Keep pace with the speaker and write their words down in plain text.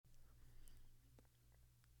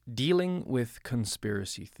Dealing with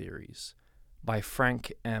Conspiracy Theories by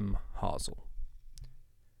Frank M. Hasel.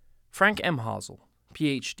 Frank M. Hasel,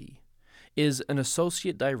 Ph.D., is an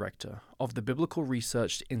Associate Director of the Biblical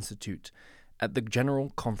Research Institute at the General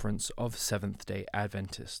Conference of Seventh-day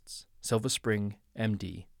Adventists, Silver Spring,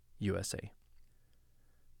 MD, USA.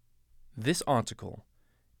 This article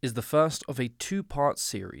is the first of a two-part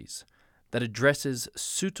series that addresses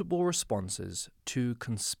suitable responses to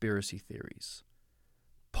conspiracy theories.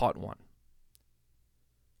 Part 1.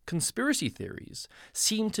 Conspiracy theories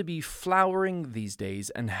seem to be flowering these days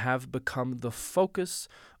and have become the focus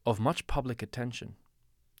of much public attention.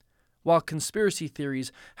 While conspiracy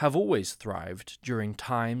theories have always thrived during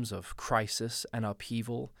times of crisis and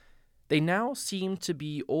upheaval, they now seem to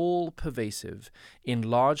be all-pervasive in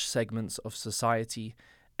large segments of society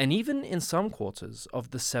and even in some quarters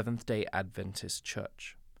of the Seventh-day Adventist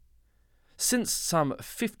Church. Since some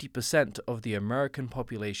 50% of the American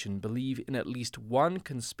population believe in at least one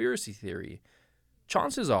conspiracy theory,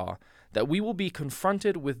 chances are that we will be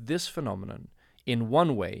confronted with this phenomenon in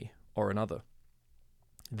one way or another.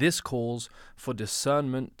 This calls for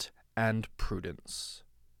discernment and prudence.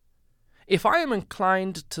 If I am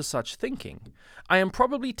inclined to such thinking, I am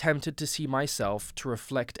probably tempted to see myself to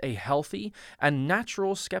reflect a healthy and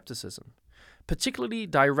natural skepticism, particularly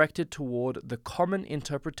directed toward the common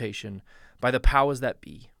interpretation by the powers that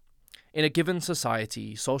be, in a given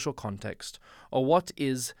society, social context, or what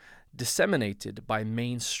is disseminated by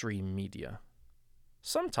mainstream media.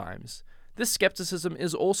 Sometimes, this skepticism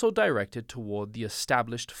is also directed toward the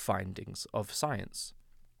established findings of science.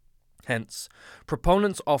 Hence,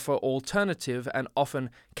 proponents offer alternative and often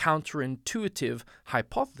counterintuitive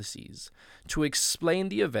hypotheses to explain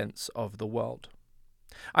the events of the world.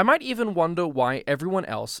 I might even wonder why everyone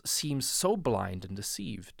else seems so blind and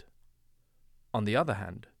deceived. On the other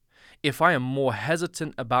hand, if I am more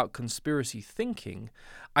hesitant about conspiracy thinking,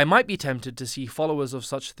 I might be tempted to see followers of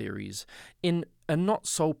such theories in a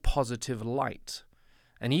not-so-positive light,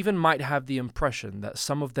 and even might have the impression that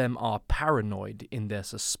some of them are paranoid in their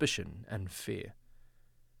suspicion and fear.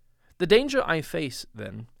 The danger I face,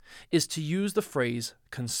 then, is to use the phrase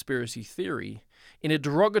conspiracy theory in a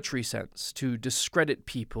derogatory sense to discredit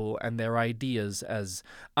people and their ideas as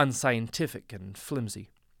unscientific and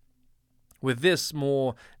flimsy. With this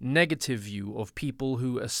more negative view of people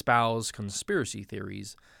who espouse conspiracy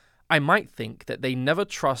theories, I might think that they never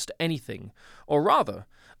trust anything, or rather,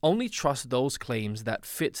 only trust those claims that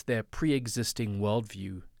fit their pre-existing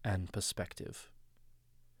worldview and perspective.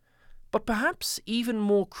 But perhaps even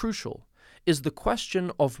more crucial is the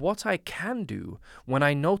question of what I can do when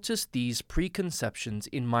I notice these preconceptions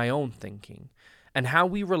in my own thinking, and how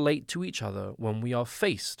we relate to each other when we are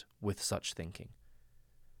faced with such thinking.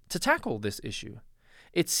 To tackle this issue,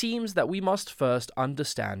 it seems that we must first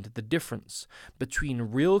understand the difference between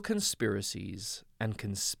real conspiracies and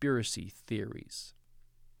conspiracy theories.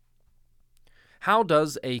 How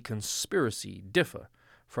does a conspiracy differ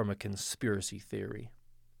from a conspiracy theory?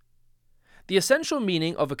 The essential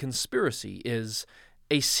meaning of a conspiracy is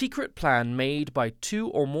a secret plan made by two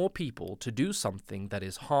or more people to do something that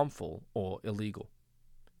is harmful or illegal.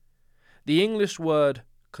 The English word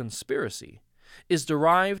conspiracy is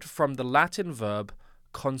derived from the Latin verb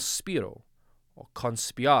conspiro or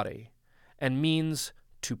conspiare and means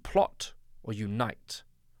to plot or unite,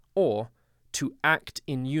 or to act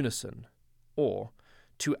in unison, or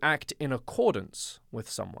to act in accordance with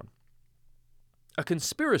someone. A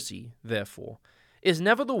conspiracy, therefore, is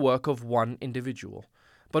never the work of one individual,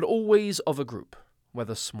 but always of a group,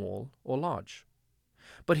 whether small or large.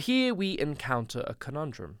 But here we encounter a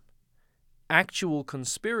conundrum. Actual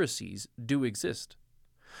conspiracies do exist.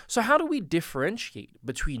 So how do we differentiate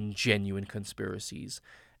between genuine conspiracies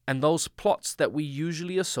and those plots that we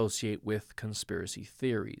usually associate with conspiracy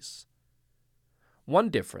theories? One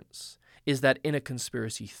difference is that in a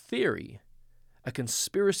conspiracy theory, a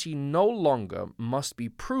conspiracy no longer must be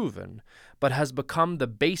proven, but has become the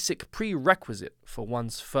basic prerequisite for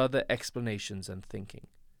one's further explanations and thinking.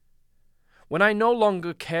 When I no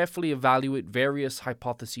longer carefully evaluate various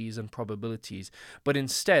hypotheses and probabilities, but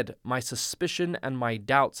instead my suspicion and my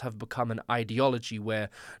doubts have become an ideology where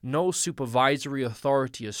no supervisory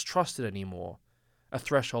authority is trusted anymore, a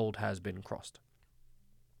threshold has been crossed.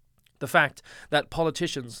 The fact that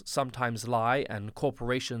politicians sometimes lie and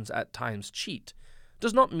corporations at times cheat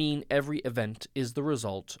does not mean every event is the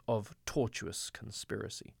result of tortuous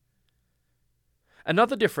conspiracy.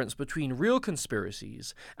 Another difference between real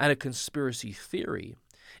conspiracies and a conspiracy theory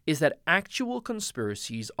is that actual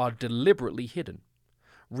conspiracies are deliberately hidden,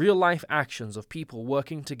 real-life actions of people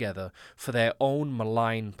working together for their own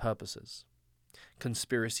malign purposes.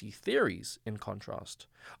 Conspiracy theories, in contrast,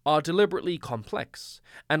 are deliberately complex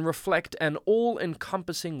and reflect an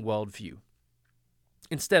all-encompassing worldview.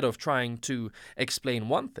 Instead of trying to explain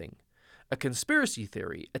one thing, a conspiracy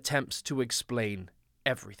theory attempts to explain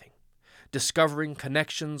everything, discovering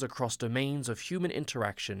connections across domains of human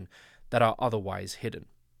interaction that are otherwise hidden.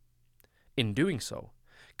 In doing so,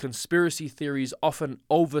 conspiracy theories often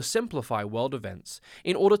oversimplify world events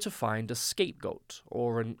in order to find a scapegoat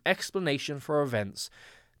or an explanation for events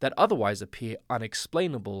that otherwise appear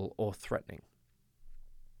unexplainable or threatening.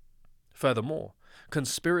 Furthermore,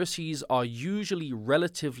 conspiracies are usually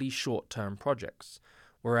relatively short-term projects,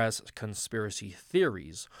 whereas conspiracy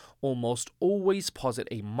theories almost always posit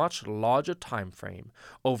a much larger time frame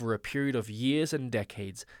over a period of years and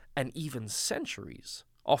decades and even centuries,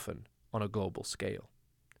 often on a global scale.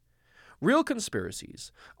 Real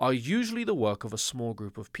conspiracies are usually the work of a small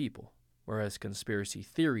group of people, whereas conspiracy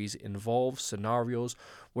theories involve scenarios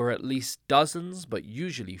where at least dozens, but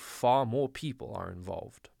usually far more people are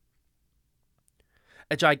involved.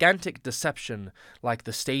 A gigantic deception like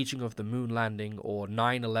the staging of the moon landing or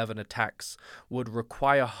 9/11 attacks would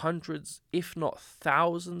require hundreds, if not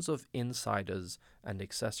thousands, of insiders and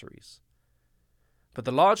accessories. But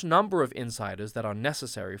the large number of insiders that are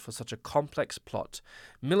necessary for such a complex plot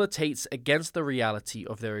militates against the reality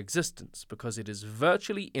of their existence because it is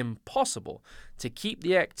virtually impossible to keep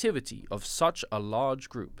the activity of such a large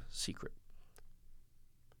group secret.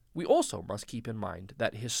 We also must keep in mind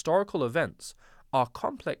that historical events are a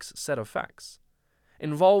complex set of facts,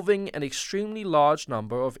 involving an extremely large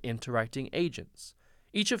number of interacting agents,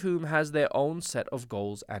 each of whom has their own set of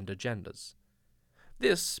goals and agendas.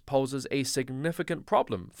 This poses a significant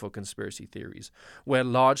problem for conspiracy theories, where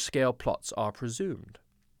large-scale plots are presumed.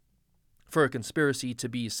 For a conspiracy to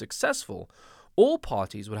be successful, all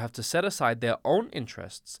parties would have to set aside their own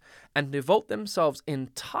interests and devote themselves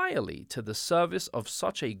entirely to the service of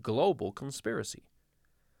such a global conspiracy.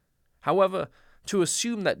 However, to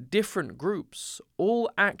assume that different groups all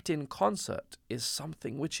act in concert is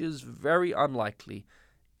something which is very unlikely,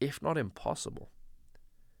 if not impossible.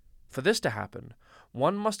 For this to happen,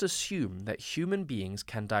 one must assume that human beings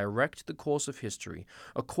can direct the course of history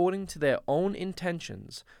according to their own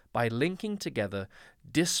intentions by linking together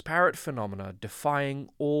disparate phenomena defying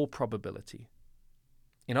all probability.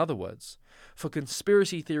 In other words, for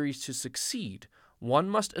conspiracy theories to succeed, one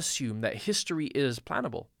must assume that history is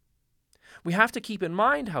plannable. We have to keep in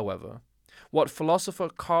mind, however, what philosopher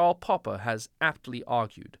Karl Popper has aptly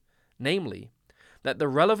argued, namely, that the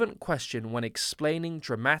relevant question when explaining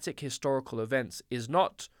dramatic historical events is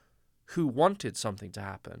not who wanted something to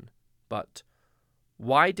happen, but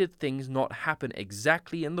why did things not happen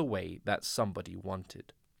exactly in the way that somebody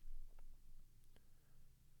wanted?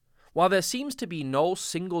 While there seems to be no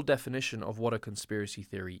single definition of what a conspiracy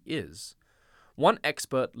theory is, one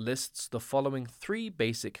expert lists the following 3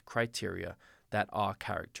 basic criteria that are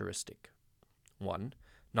characteristic. 1.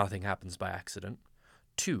 Nothing happens by accident.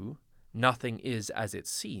 2. Nothing is as it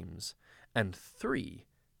seems. And 3.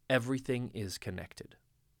 Everything is connected.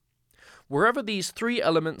 Wherever these 3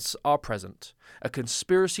 elements are present, a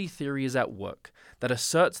conspiracy theory is at work that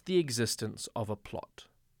asserts the existence of a plot.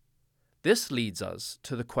 This leads us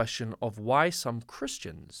to the question of why some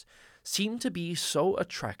Christians seem to be so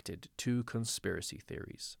attracted to conspiracy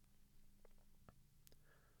theories.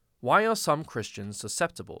 Why are some Christians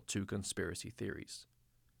susceptible to conspiracy theories?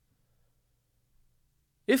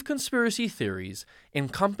 If conspiracy theories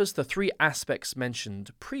encompass the 3 aspects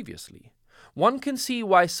mentioned previously, one can see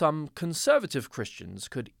why some conservative Christians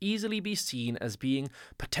could easily be seen as being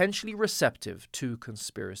potentially receptive to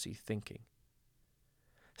conspiracy thinking.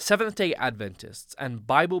 Seventh-day Adventists and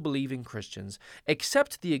Bible-believing Christians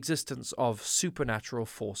accept the existence of supernatural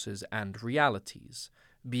forces and realities,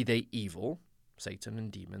 be they evil, Satan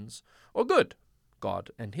and demons, or good, God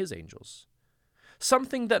and his angels.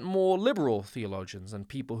 Something that more liberal theologians and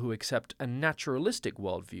people who accept a naturalistic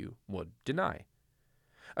worldview would deny.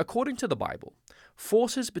 According to the Bible,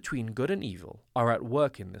 forces between good and evil are at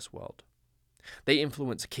work in this world. They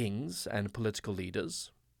influence kings and political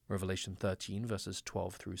leaders, Revelation 13 verses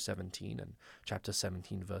 12 through 17 and chapter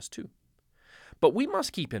 17 verse 2. But we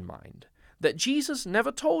must keep in mind that Jesus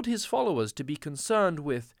never told his followers to be concerned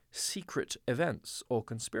with secret events or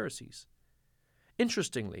conspiracies.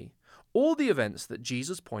 Interestingly, all the events that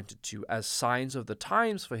Jesus pointed to as signs of the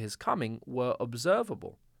times for his coming were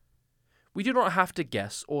observable. We do not have to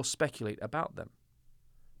guess or speculate about them.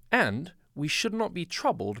 And we should not be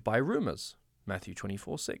troubled by rumors, Matthew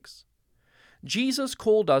 24:6. Jesus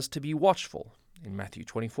called us to be watchful in Matthew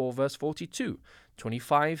 24 verse 42,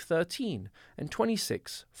 25:13, and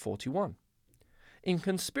 26:41. In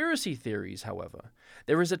conspiracy theories, however,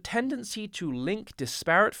 there is a tendency to link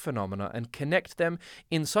disparate phenomena and connect them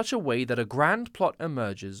in such a way that a grand plot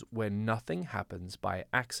emerges where nothing happens by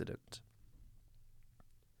accident.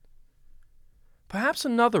 Perhaps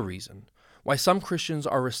another reason why some Christians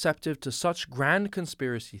are receptive to such grand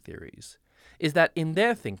conspiracy theories is that in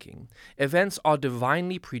their thinking, events are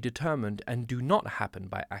divinely predetermined and do not happen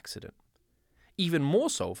by accident. Even more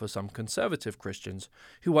so for some conservative Christians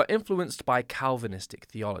who are influenced by Calvinistic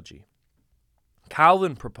theology.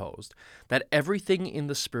 Calvin proposed that everything in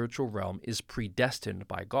the spiritual realm is predestined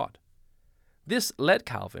by God. This led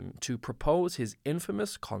Calvin to propose his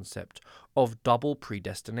infamous concept of double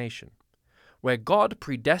predestination, where God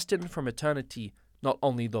predestined from eternity not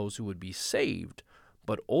only those who would be saved,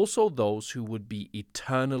 but also those who would be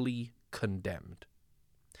eternally condemned.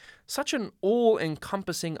 Such an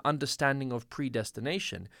all-encompassing understanding of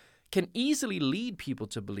predestination can easily lead people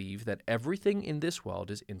to believe that everything in this world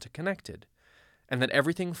is interconnected, and that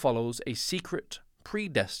everything follows a secret,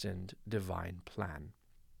 predestined divine plan.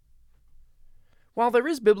 While there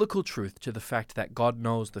is biblical truth to the fact that God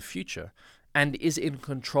knows the future and is in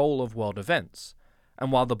control of world events,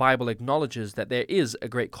 and while the Bible acknowledges that there is a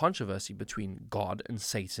great controversy between God and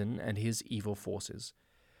Satan and his evil forces,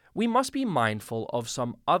 we must be mindful of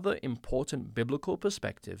some other important biblical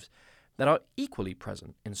perspectives that are equally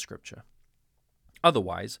present in Scripture.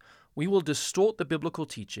 Otherwise, we will distort the biblical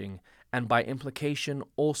teaching and by implication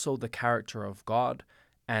also the character of God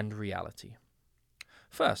and reality.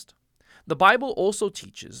 First, the Bible also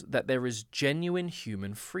teaches that there is genuine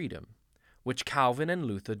human freedom, which Calvin and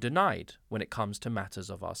Luther denied when it comes to matters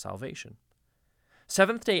of our salvation.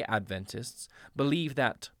 Seventh-day Adventists believe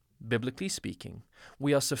that, biblically speaking,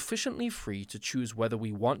 we are sufficiently free to choose whether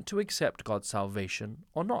we want to accept God's salvation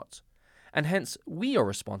or not, and hence we are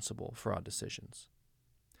responsible for our decisions.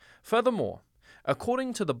 Furthermore,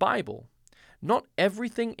 according to the Bible, not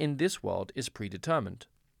everything in this world is predetermined.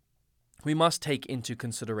 We must take into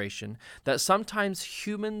consideration that sometimes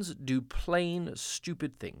humans do plain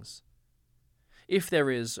stupid things. If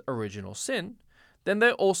there is original sin, then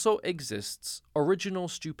there also exists original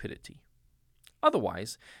stupidity.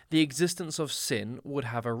 Otherwise, the existence of sin would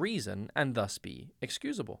have a reason and thus be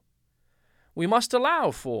excusable. We must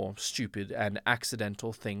allow for stupid and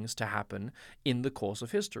accidental things to happen in the course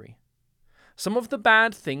of history. Some of the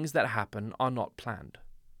bad things that happen are not planned.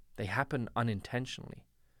 They happen unintentionally.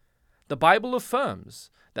 The Bible affirms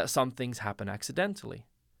that some things happen accidentally.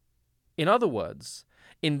 In other words,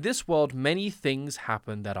 in this world many things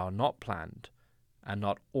happen that are not planned, and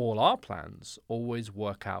not all our plans always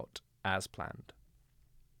work out as planned.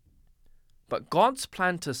 But God's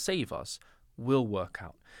plan to save us will work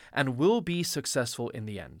out and will be successful in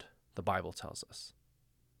the end, the Bible tells us.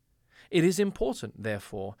 It is important,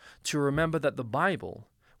 therefore, to remember that the Bible,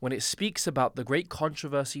 when it speaks about the great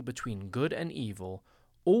controversy between good and evil,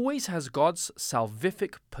 always has God's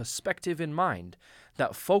salvific perspective in mind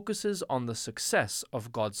that focuses on the success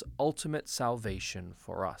of God's ultimate salvation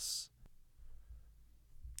for us.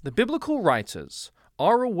 The biblical writers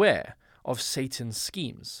are aware of Satan's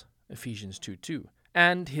schemes, Ephesians 2:2,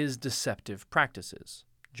 and his deceptive practices,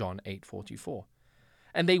 John 8:44,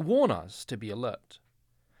 and they warn us to be alert.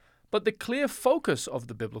 But the clear focus of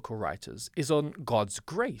the biblical writers is on God's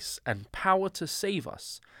grace and power to save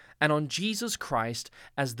us, and on Jesus Christ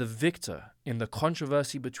as the victor in the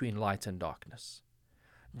controversy between light and darkness.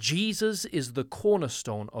 Jesus is the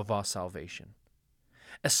cornerstone of our salvation.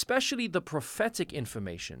 Especially the prophetic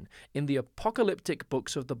information in the apocalyptic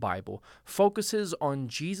books of the Bible focuses on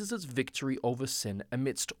Jesus' victory over sin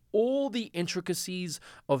amidst all the intricacies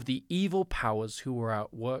of the evil powers who are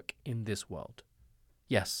at work in this world.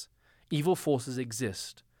 Yes, evil forces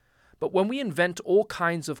exist, but when we invent all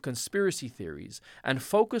kinds of conspiracy theories and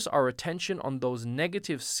focus our attention on those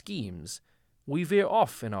negative schemes, we veer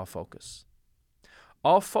off in our focus.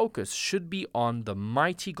 Our focus should be on the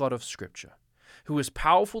mighty God of Scripture, who is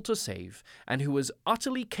powerful to save, and who is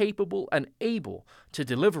utterly capable and able to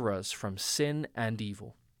deliver us from sin and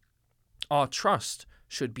evil. Our trust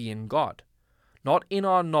should be in God, not in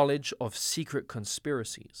our knowledge of secret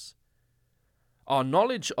conspiracies. Our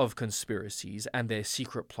knowledge of conspiracies and their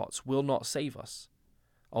secret plots will not save us.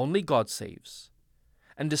 Only God saves.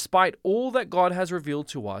 And despite all that God has revealed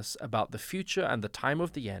to us about the future and the time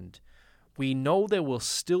of the end, we know there will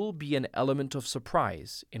still be an element of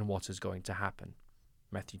surprise in what is going to happen.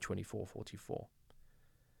 Matthew 24:44.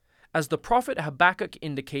 As the prophet Habakkuk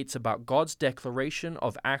indicates about God's declaration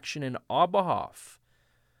of action in our behalf,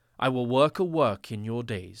 I will work a work in your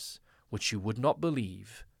days which you would not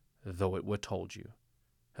believe, though it were told you.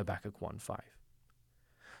 Habakkuk 1:5.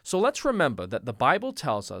 So let's remember that the Bible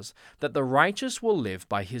tells us that the righteous will live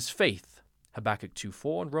by his faith, Habakkuk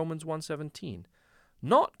 2:4 and Romans 1:17,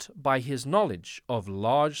 not by his knowledge of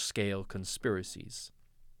large-scale conspiracies.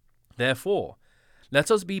 Therefore, let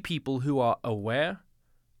us be people who are aware,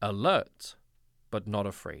 alert, but not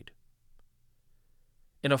afraid.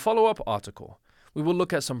 In a follow-up article, we will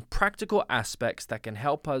look at some practical aspects that can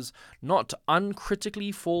help us not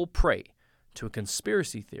uncritically fall prey to a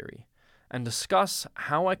conspiracy theory, and discuss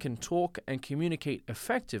how I can talk and communicate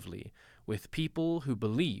effectively with people who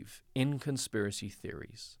believe in conspiracy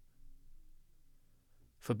theories.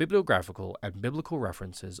 For bibliographical and biblical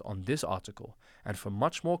references on this article, and for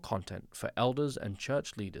much more content for elders and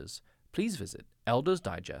church leaders, please visit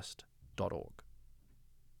eldersdigest.org.